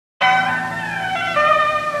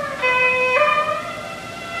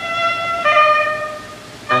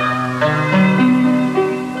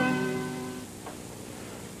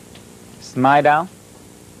Smile down.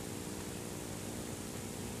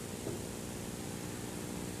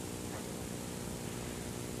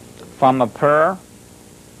 Form a pearl.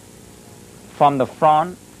 From the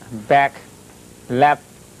front, back, left,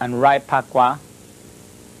 and right pakwa.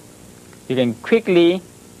 You can quickly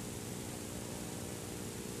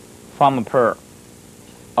form a pearl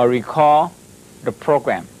or recall the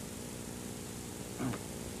program.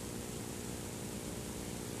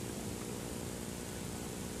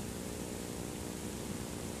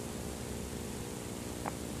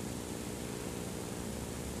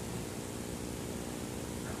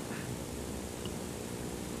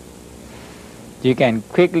 You can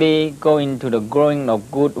quickly go into the growing of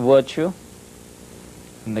good virtue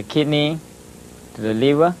from the kidney to the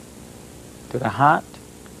liver, to the heart,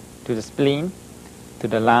 to the spleen, to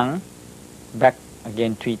the lung, back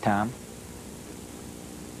again 3 times.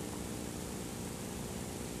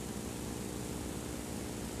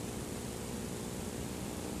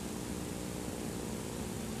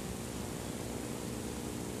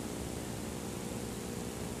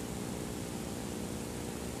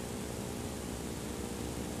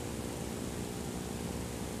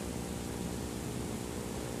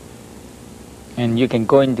 And you can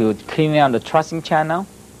go into cleaning out the thrusting channel.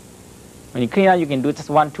 When you clean out, you can do just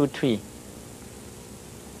 1, 2, 3.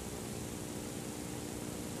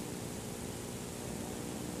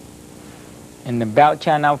 And the belt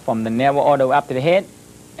channel from the navel all the way up to the head,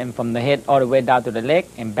 and from the head all the way down to the leg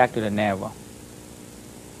and back to the navel.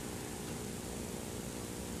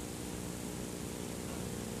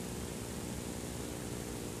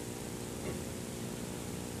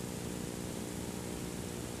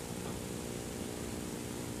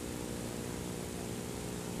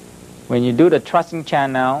 When you do the thrusting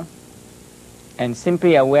channel, and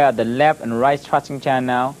simply aware of the left and right thrusting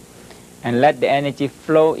channel, and let the energy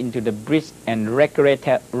flow into the bridge and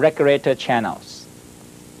regulator channels.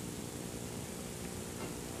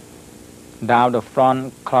 Down the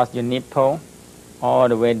front, cross your nipple, all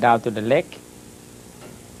the way down to the leg,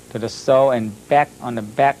 to the sole and back on the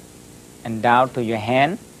back, and down to your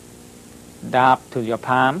hand, down to your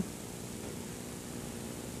palm,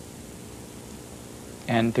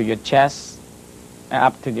 and to your chest, and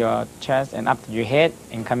up to your chest and up to your head,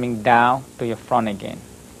 and coming down to your front again.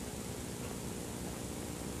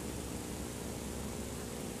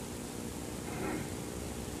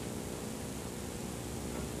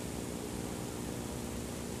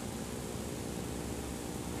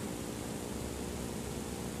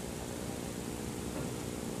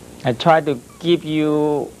 I try to give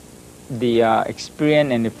you the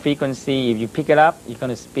experience and the frequency. If you pick it up, it's going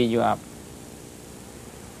to speed you up.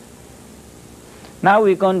 Now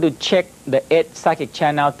we're going to check the 8 psychic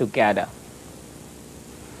channels together.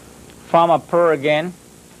 Form a pearl again.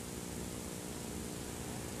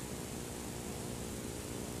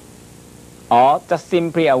 Or just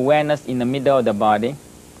simply awareness in the middle of the body.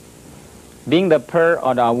 Bring the pearl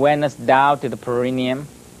or the awareness down to the perineum.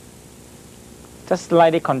 Just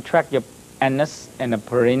slightly contract your anus and the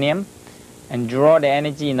perineum and draw the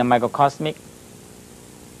energy in the microcosmic.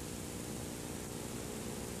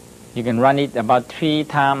 You can run it about 3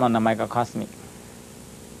 times on the microcosmic.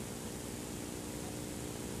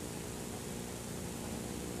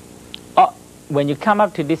 Oh, when you come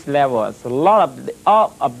up to this level,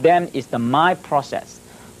 all of them is the mind process,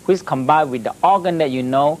 which combined with the organ that you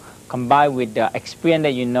know, combined with the experience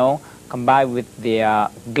that you know, combined with the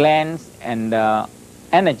glands and the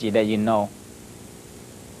energy that you know.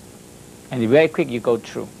 And very quick you go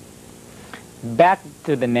through. Back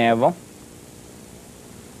to the navel.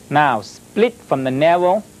 Now split from the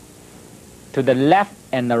navel to the left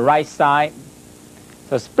and the right side.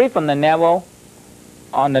 So split from the navel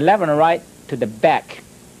on the left and right to the back.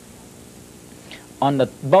 On the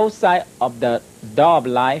both sides of the door of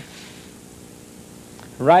life,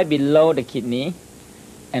 right below the kidney,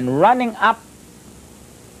 and running up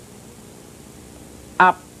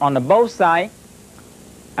on the both sides,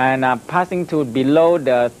 and passing to below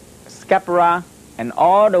the scapula and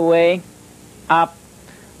all the way up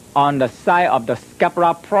on the side of the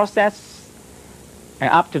scapula process, and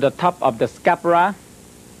up to the top of the scapula,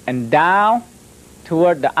 and down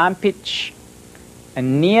toward the armpit,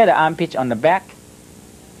 and near the armpit on the back,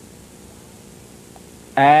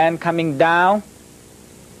 and coming down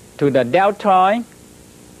to the deltoid,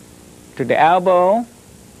 to the elbow,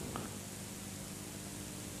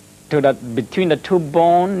 to the between the 2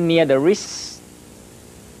 bones near the wrist,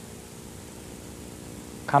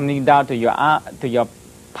 coming down to your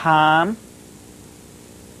palm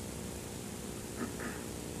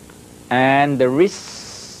and the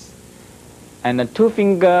wrist, and the 2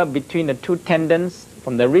 fingers between the 2 tendons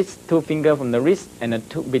from the wrist, 2 fingers from the wrist and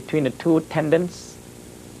between the 2 tendons,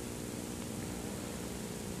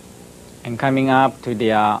 and coming up to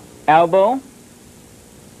the elbow,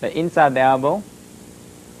 the inside of the elbow,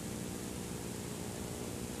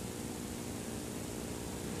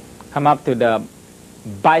 come up to the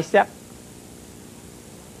bicep,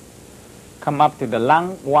 come up to the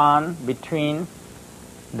long one between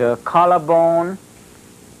the collarbone,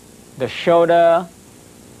 the shoulder,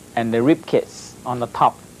 and the rib cage on the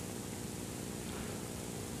top.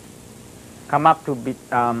 Come up to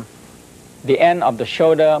the end of the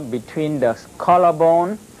shoulder between the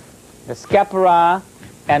collarbone, the scapula,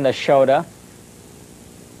 and the shoulder.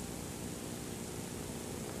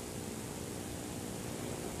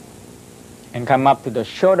 And come up to the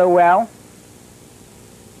shoulder well.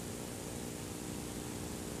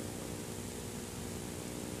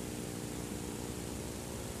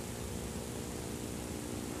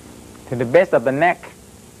 To the base of the neck.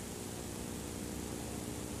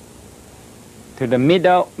 To the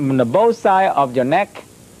middle, on the both sides of your neck,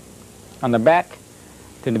 on the back,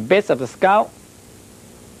 to the base of the scalp.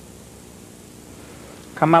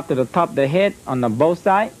 Come up to the top of the head on the both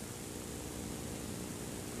sides.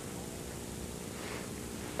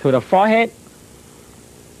 To the forehead.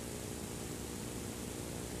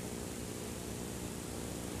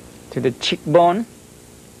 To the cheekbone.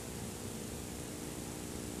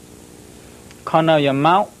 Corner of your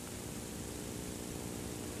mouth.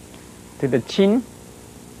 To the chin.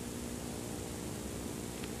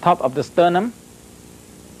 Top of the sternum.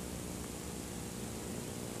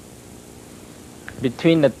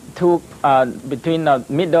 Between the between the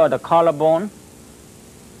middle of the collarbone.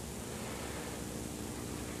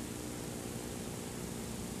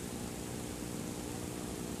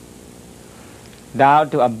 Down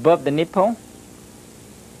to above the nipple,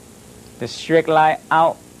 the straight line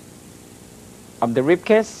out of the rib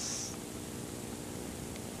cage,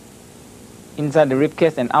 inside the rib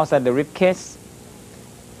cage and outside the rib cage,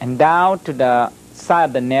 and down to the side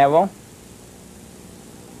of the navel,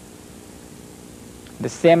 the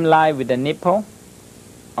same line with the nipple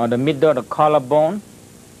or the middle of the collarbone,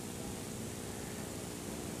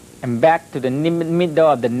 and back to the middle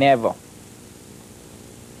of the navel.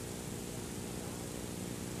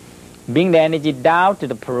 Bring the energy down to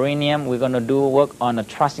the perineum. We're going to do work on the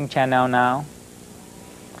thrusting channel now.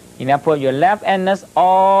 You now put your left anus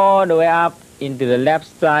all the way up into the left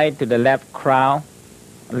side, to the left crown,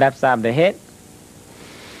 left side of the head.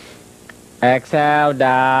 Exhale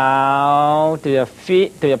down to your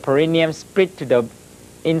feet, to your perineum, split to the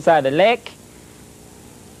inside of the leg.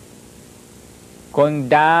 Going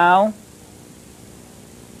down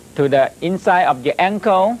to the inside of your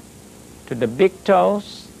ankle, to the big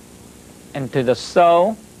toes, and to the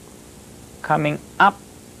sole, coming up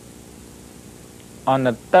on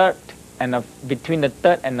the third and between the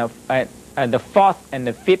third and the fourth and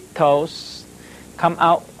the fifth toes. Come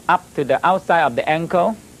out up to the outside of the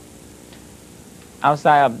ankle,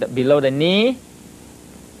 outside of the below the knee,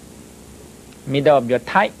 middle of your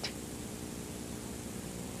thigh.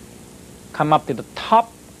 Come up to the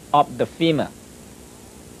top of the femur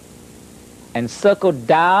and circle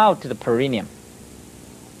down to the perineum.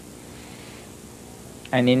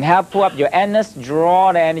 And inhale, pull up your anus,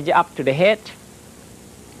 draw the energy up to the head,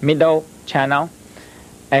 middle channel.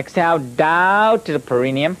 Exhale down to the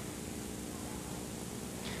perineum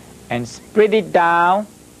and spread it down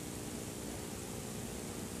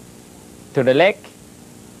to the leg,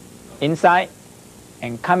 inside,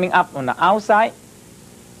 and coming up on the outside,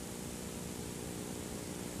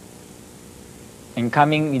 and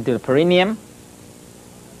coming into the perineum.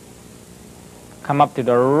 Come up to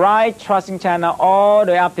the right thrusting channel, all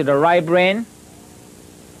the way up to the right brain,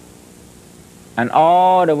 and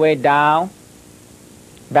all the way down,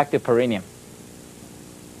 back to perineum,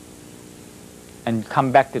 and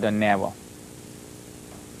come back to the navel.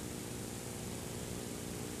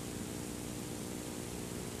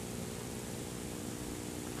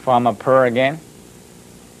 Form a purr again.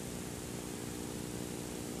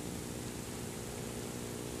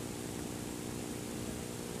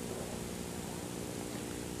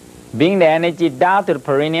 Bring the energy down to the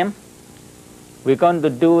perineum. We're going to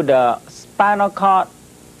do the spinal cord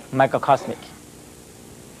microcosmic.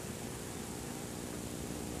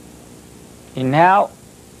 Inhale,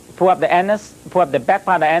 pull up the anus, pull up the back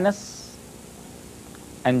part of the anus,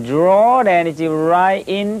 and draw the energy right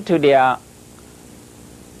into the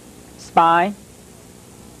spine,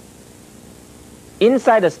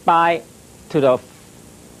 inside the spine to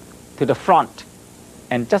the front,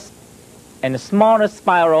 and just a smaller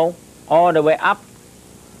spiral all the way up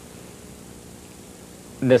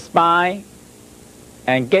the spine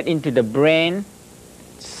and get into the brain,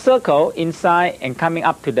 circle inside and coming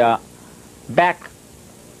up to the back,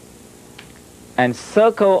 and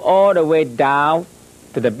circle all the way down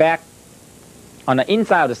to the back, on the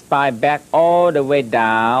inside of the spine, back all the way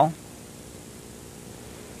down.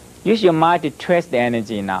 Use your mind to trace the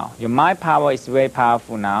energy now. Your mind power is very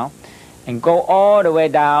powerful now. And go all the way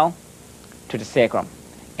down to the sacrum.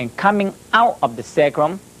 And coming out of the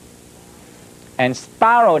sacrum, and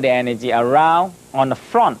spiral the energy around on the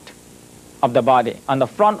front of the body, on the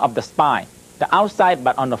front of the spine. The outside,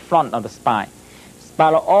 but on the front of the spine.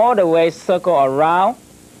 Spiral all the way, circle around,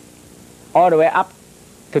 all the way up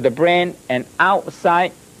to the brain and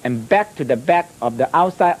outside and back to the back of the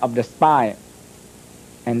outside of the spine.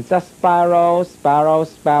 And just spiral, spiral,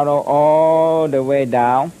 spiral all the way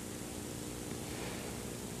down.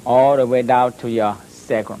 All the way down to your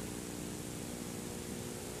sacrum.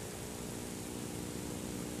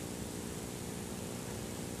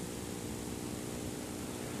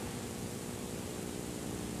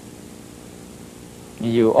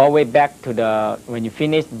 You always back to the, when you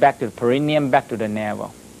finish, back to the perineum, back to the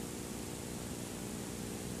navel.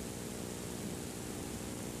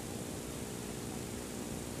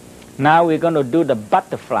 Now we're going to do the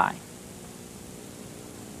butterfly.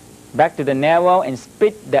 Back to the navel and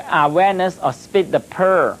split the awareness or split the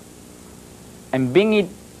pearl and bring it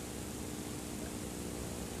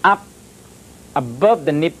up above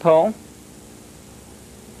the nipple,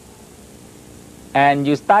 and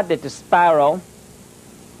you started to spiral.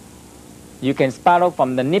 You can spiral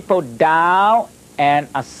from the nipple down and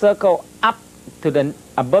a circle up to the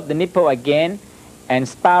above the nipple again and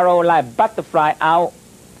spiral like butterfly out.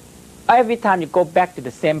 Every time you go back to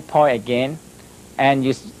the same point again, and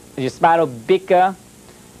you spiral bigger,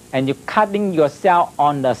 and you're cutting yourself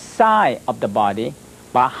on the side of the body,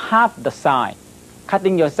 but half the side,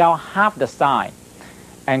 cutting yourself half the side,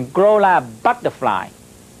 and grow like a butterfly.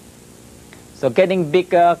 So getting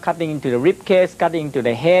bigger, cutting into the rib cage, cutting into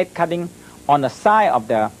the head, cutting on the side of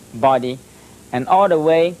the body, and all the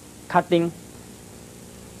way cutting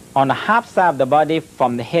on the half side of the body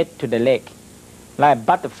from the head to the leg, like a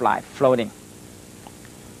butterfly floating.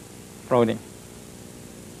 Floating.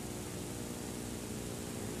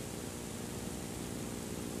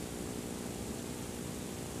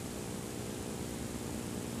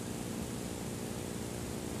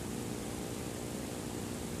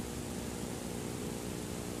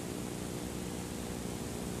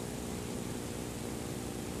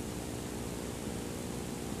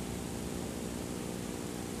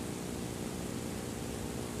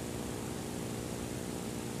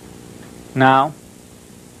 Now,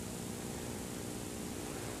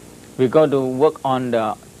 we're going to work on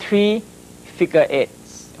the 3 figure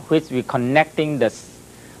eights, which we're connecting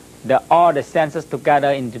all the senses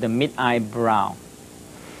together into the mid-eyebrow.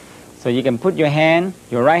 So you can put your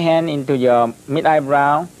right hand into your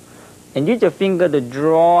mid-eyebrow, and use your finger to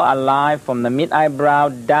draw a line from the mid-eyebrow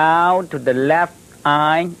down to the left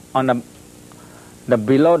eye, on the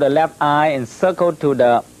below the left eye, and circle to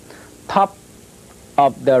the top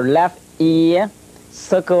of the left ear,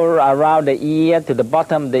 circle around the ear to the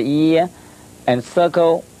bottom of the ear, and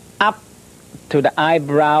circle up to the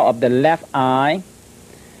eyebrow of the left eye,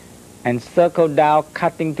 and circle down,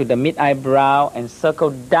 cutting to the mid-eyebrow, and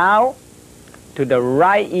circle down to the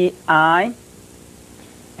right eye,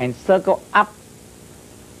 and circle up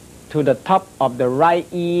to the top of the right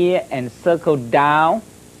ear, and circle down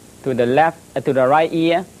to the right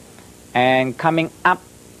ear, and coming up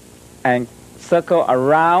and circle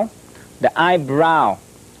around the eyebrow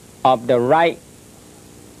of the right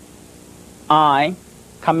eye,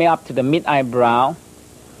 coming up to the mid-eyebrow.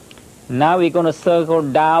 Now we're going to circle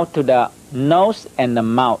down to the nose and the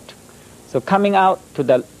mouth. So coming out to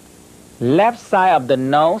the left side of the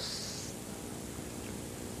nose,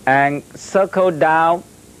 and circle down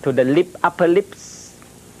to the upper lips,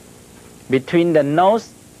 between the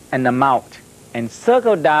nose and the mouth, and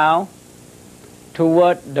circle down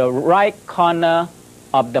toward the right corner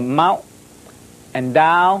of the mouth, and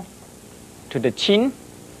down to the chin,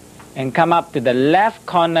 and come up to the left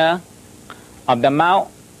corner of the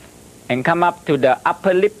mouth, and come up to the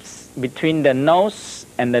upper lips between the nose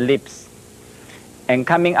and the lips, and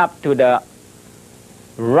coming up to the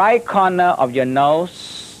right corner of your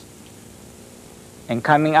nose, and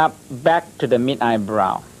coming up back to the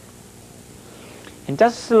mid-eyebrow. And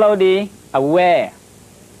just slowly aware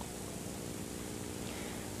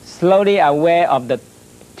of the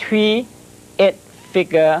 3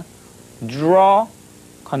 8-figure draw,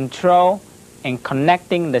 control, and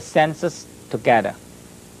connecting the senses together.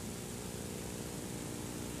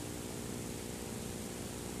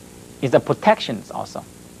 It's a protection also.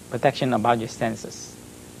 Protection about your senses.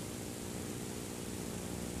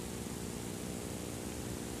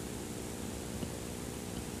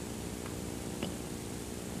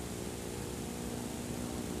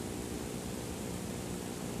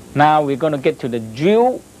 Now we're going to get to the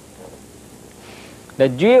jewel. The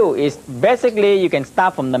jewel is basically you can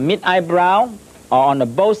start from the mid-eyebrow or on the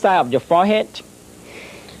both sides of your forehead.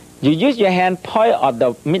 You use your hand point at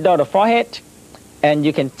the middle of the forehead, and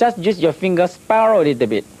you can just use your finger spiral a little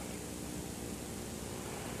bit.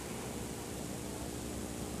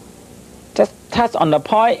 Just touch on the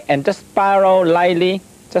point and just spiral lightly.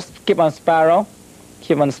 Just keep on spiral,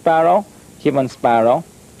 keep on spiral, keep on spiral.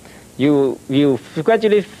 You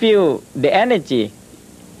gradually feel the energy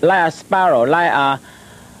like a spiral, like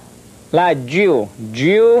a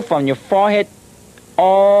jewel from your forehead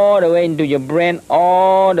all the way into your brain,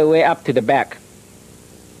 all the way up to the back.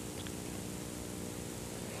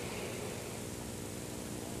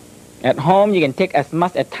 At home, you can take as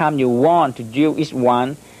much as time you want to jewel each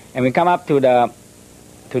one, and we come up to the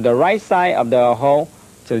right side of the hole,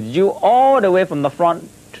 so jewel all the way from the front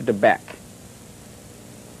to the back.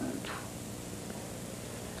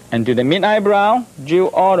 And to the mid-eyebrow, jewel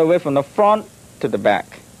all the way from the front to the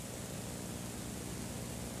back.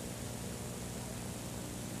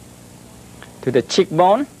 To the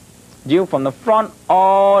cheekbone, jewel from the front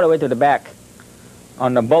all the way to the back.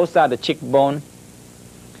 On the both sides of the cheekbone,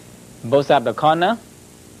 both sides of the corner.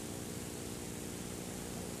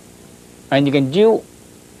 And you can jewel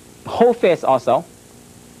whole face also.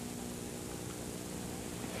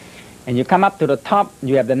 And you come up to the top,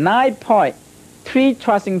 you have the 9-point. 3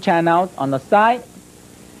 tracing channels on the side,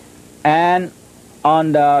 and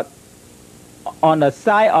on the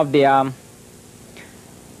side of the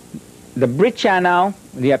bridge channel,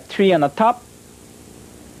 we have 3 on the top,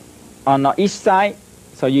 on each side.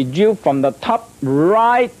 So you jewel from the top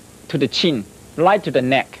right to the chin, right to the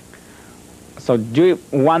neck. So jewel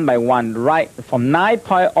one by one, right from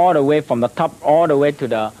 9-point all the way from the top all the way to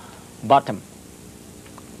the bottom.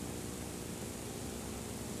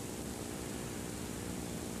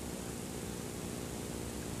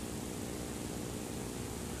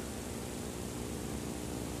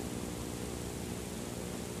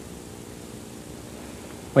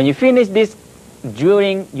 When you finish this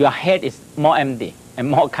jeweling, your head is more empty and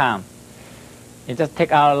more calm. You just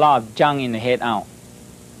take out a lot of junk in the head out.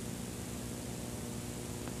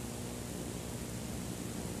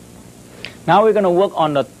 Now we're going to work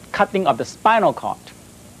on the cutting of the spinal cord.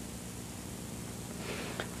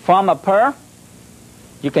 Form a pearl.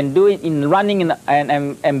 You can do it in running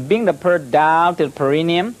and bring the pearl down to the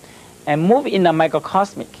perineum and move in the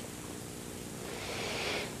microcosmic.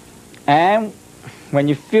 And when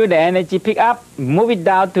you feel the energy pick up, move it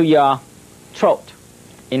down to your throat.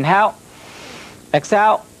 Inhale,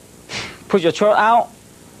 exhale, push your throat out,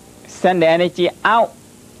 send the energy out,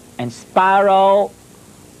 and spiral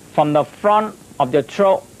from the front of your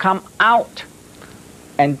throat, come out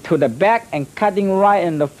and to the back and cutting right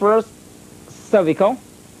in the first cervical,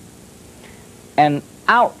 and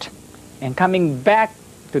out and coming back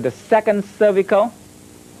to the second cervical,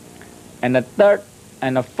 and the third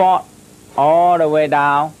and the fourth, all the way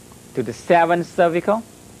down to the 7th cervical,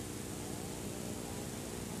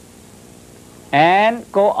 and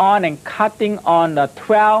go on and cutting on the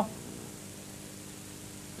 12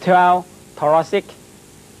 thoracic,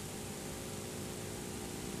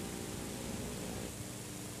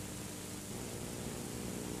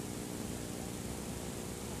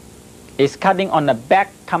 is cutting on the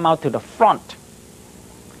back, come out to the front,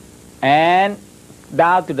 and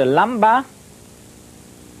down to the lumbar,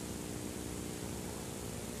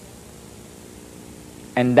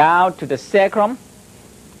 and down to the sacrum.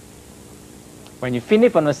 When you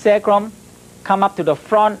finish from the sacrum, come up to the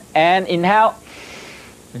front and inhale,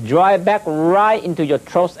 draw it back right into your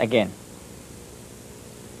throat again.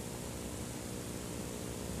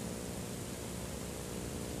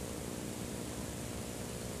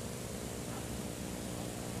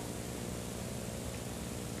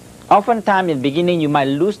 Oftentimes in the beginning you might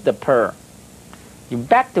lose the pearl. You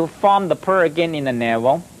back to form the pearl again in the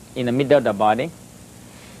navel, in the middle of the body.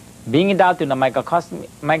 Bring it down to the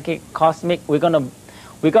microcosmic, we're gonna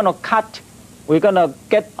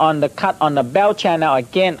get on the cut on the bell channel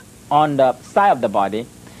again on the side of the body.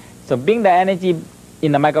 So bring the energy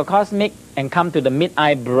in the microcosmic and come to the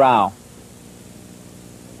mid-eyebrow.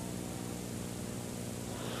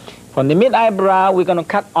 From the mid-eyebrow, we're gonna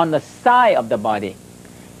cut on the side of the body.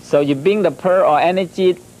 So you bring the pearl or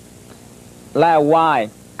energy like a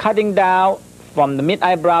Y, cutting down from the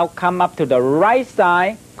mid-eyebrow, come up to the right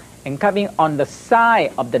side and coming on the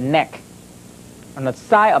side of the neck, on the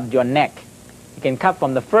side of your neck. You can cut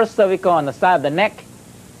from the first cervical on the side of the neck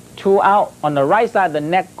to out on the right side of the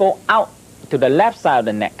neck, go out to the left side of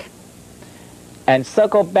the neck, and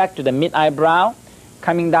circle back to the mid-eyebrow,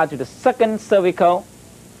 coming down to the second cervical,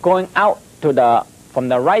 going out to the, from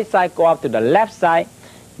the right side, go up to the left side,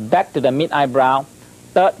 back to the mid-eyebrow,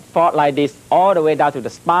 third, fourth, like this, all the way down to the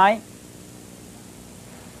spine.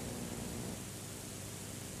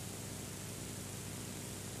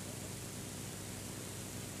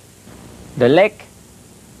 The leg,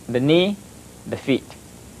 the knee, the feet.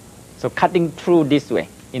 So cutting through this way,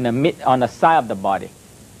 in the mid, on the side of the body.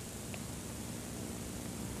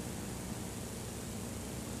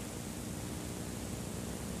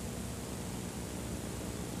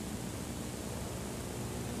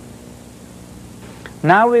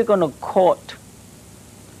 Now we're going to coat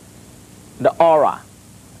the aura,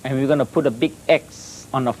 and we're going to put a big X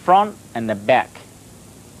on the front and the back.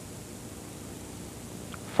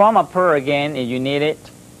 Form a pearl again if you need it.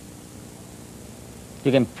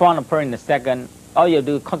 You can form a pearl in a second. All you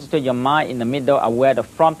do is concentrate your mind in the middle, aware the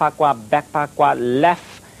front pakwa, back pakwa,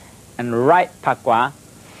 left and right pakwa.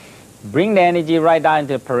 Bring the energy right down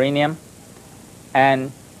into the perineum,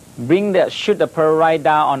 and shoot the pearl right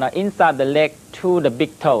down on the inside of the leg to the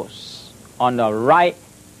big toes, on the right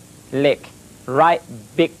leg, right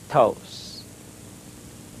big toes.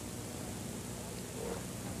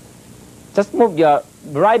 Just move your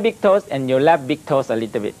right big toes and your left big toes a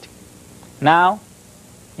little bit. Now,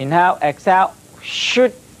 inhale, exhale,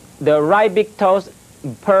 shoot the right big toes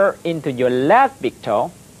pearl into your left big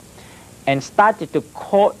toe, and start to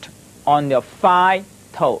coat on your 5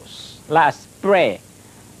 toes, like a spray,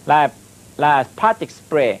 like a particle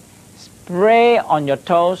spray. Spray on your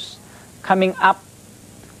toes, coming up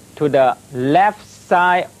to the left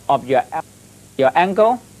side of your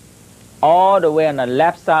ankle, all the way on the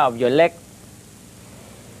left side of your leg,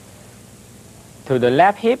 to the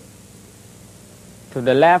left hip, to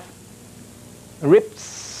the left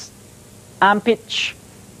ribs, armpit,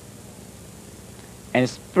 and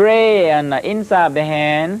spray on the inside of the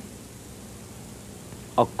hand,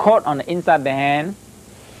 or coat on the inside of the hand,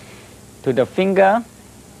 to the finger,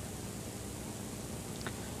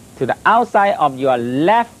 to the outside of your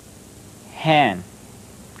left hand.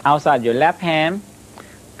 Outside your left hand,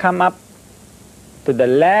 come up to the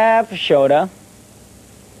left shoulder,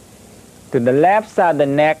 to the left side of the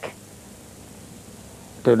neck,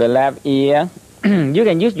 to the left ear. You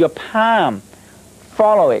can use your palm,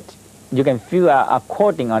 follow it. You can feel a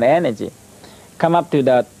coating on the energy. Come up to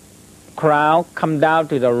the crown, come down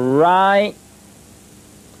to the right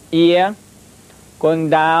ear, going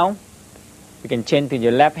down. You can change to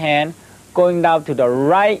your left hand, going down to the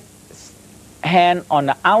right hand on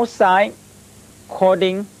the outside,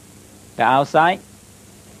 coating the outside.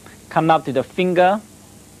 Come up to the finger,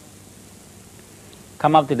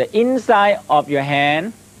 come up to the inside of your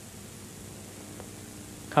hand,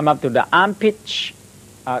 come up to the armpit,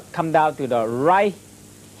 come down to the right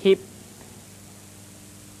hip,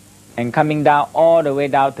 and coming down all the way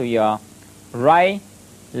down to your right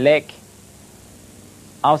leg,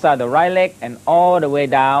 outside the right leg, and all the way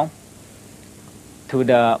down to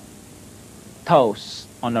the toes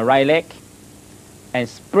on the right leg, and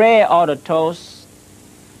spray all the toes,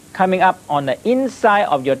 coming up on the inside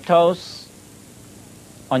of your toes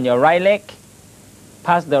on your right leg,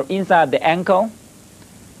 past the inside of the ankle,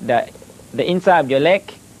 the inside of your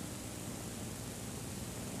leg,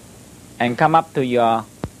 and come up to your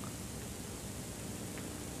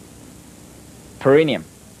perineum.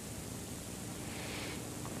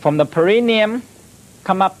 From the perineum,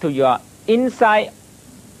 come up to your inside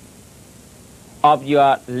of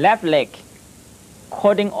your left leg,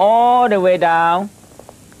 coating all the way down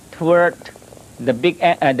toward the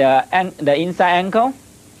the inside ankle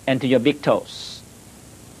and to your big toes.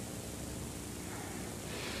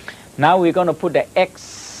 Now we're going to put the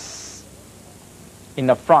X in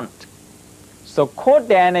the front. So coat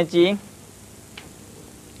the energy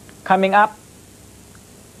coming up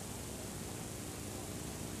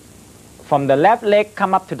from the left leg,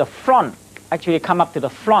 come up to the front. Actually, come up to the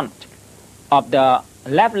front of the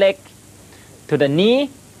left leg, to the knee,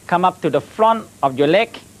 come up to the front of your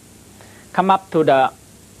leg, come up to the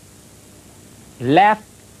left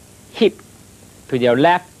hip, to your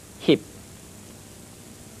left hip.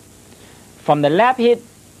 From the left hip,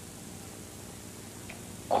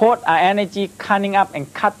 coat our energy coming up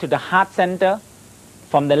and cut to the heart center.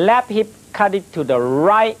 From the left hip, cut it to the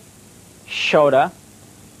right shoulder.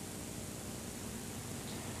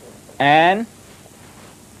 And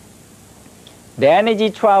the energy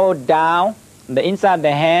travel down the inside of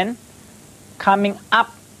the hand, coming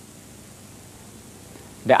up,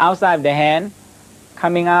 the outside of the hand,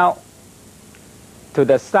 coming out to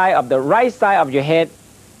the side of the right side of your head,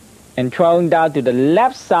 and traveling down to the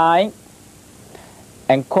left side,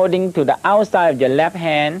 and coating to the outside of your left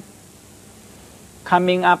hand,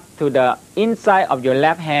 coming up to the inside of your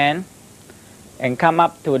left hand, and come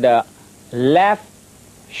up to the left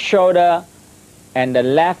shoulder and the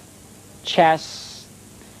left chest,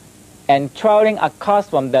 and traveling across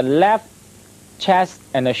from the left chest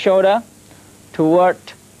and the shoulder toward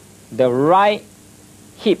the right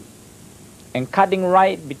hip, and cutting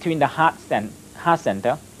right between the heart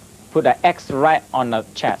center. Put an X right on the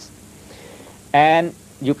chest, and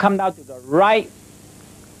you come down to the right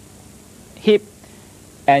hip,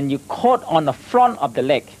 and you coat on the front of the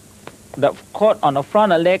leg. The coat on the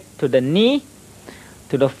front of the leg to the knee,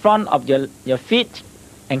 to the front of your feet,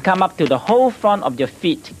 and come up to the whole front of your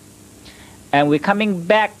feet. And we're coming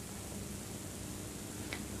back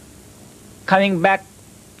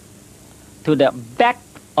to the back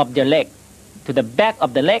of your leg, to the back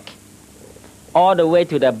of the leg, all the way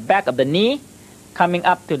to the back of the knee, coming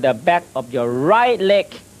up to the back of your right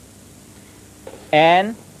leg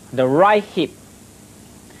and the right hip.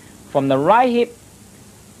 From the right hip,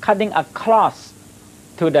 cutting across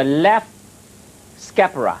to the left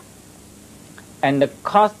scapula. And the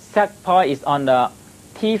cossack point is on the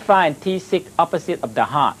T5 and T6 opposite of the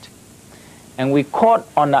heart. And we coat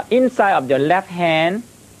on the inside of your left hand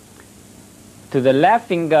to the left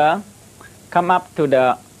finger, come up to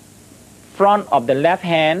the front of the left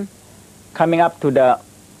hand, coming up to the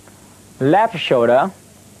left shoulder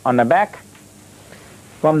on the back.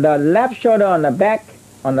 From the left shoulder on the back,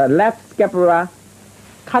 on the left scapula,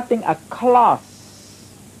 cutting across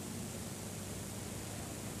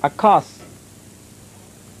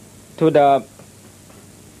to the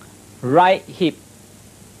right hip.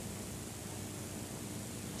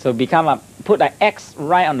 So put an X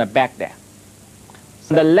right on the back there.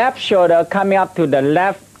 So the left shoulder coming up to the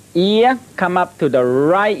left ear, come up to the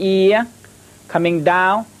right ear, coming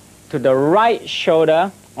down to the right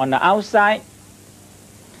shoulder on the outside,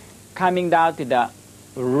 coming down to the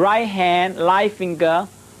right hand, right finger,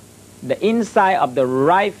 the inside of the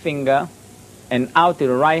right finger, and out to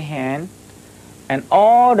the right hand, and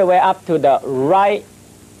all the way up to the right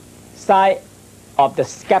side of the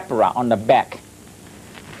scapula on the back.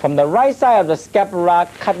 From the right side of the scapula,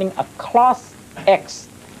 cutting across X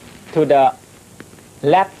to the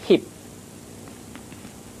left hip,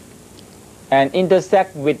 and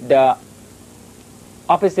intersect with the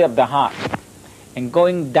opposite of the heart, and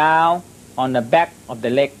going down on the back of the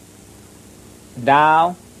leg,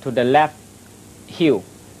 down to the left heel,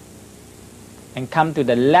 and come to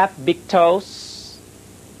the left big toes,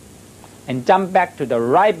 and jump back to the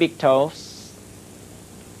right big toes,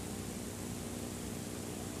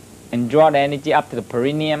 and draw the energy up to the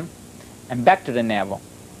perineum and back to the navel.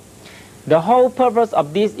 The whole purpose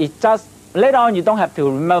of this is just, later on you don't have to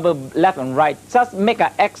remember left and right, just make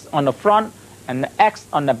an X on the front and an X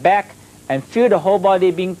on the back, and feel the whole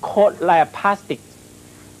body being coated like a plastic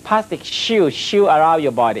shield around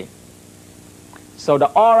your body. So the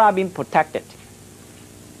aura being protected.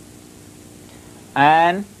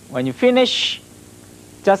 And when you finish,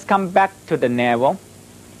 just come back to the navel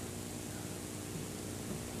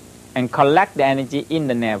and collect the energy in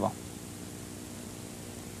the navel.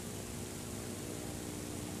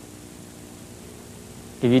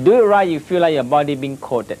 If you do it right, you feel like your body being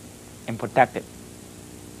coated and protected.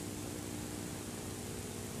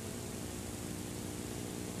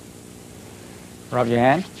 Rub your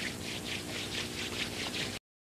hand.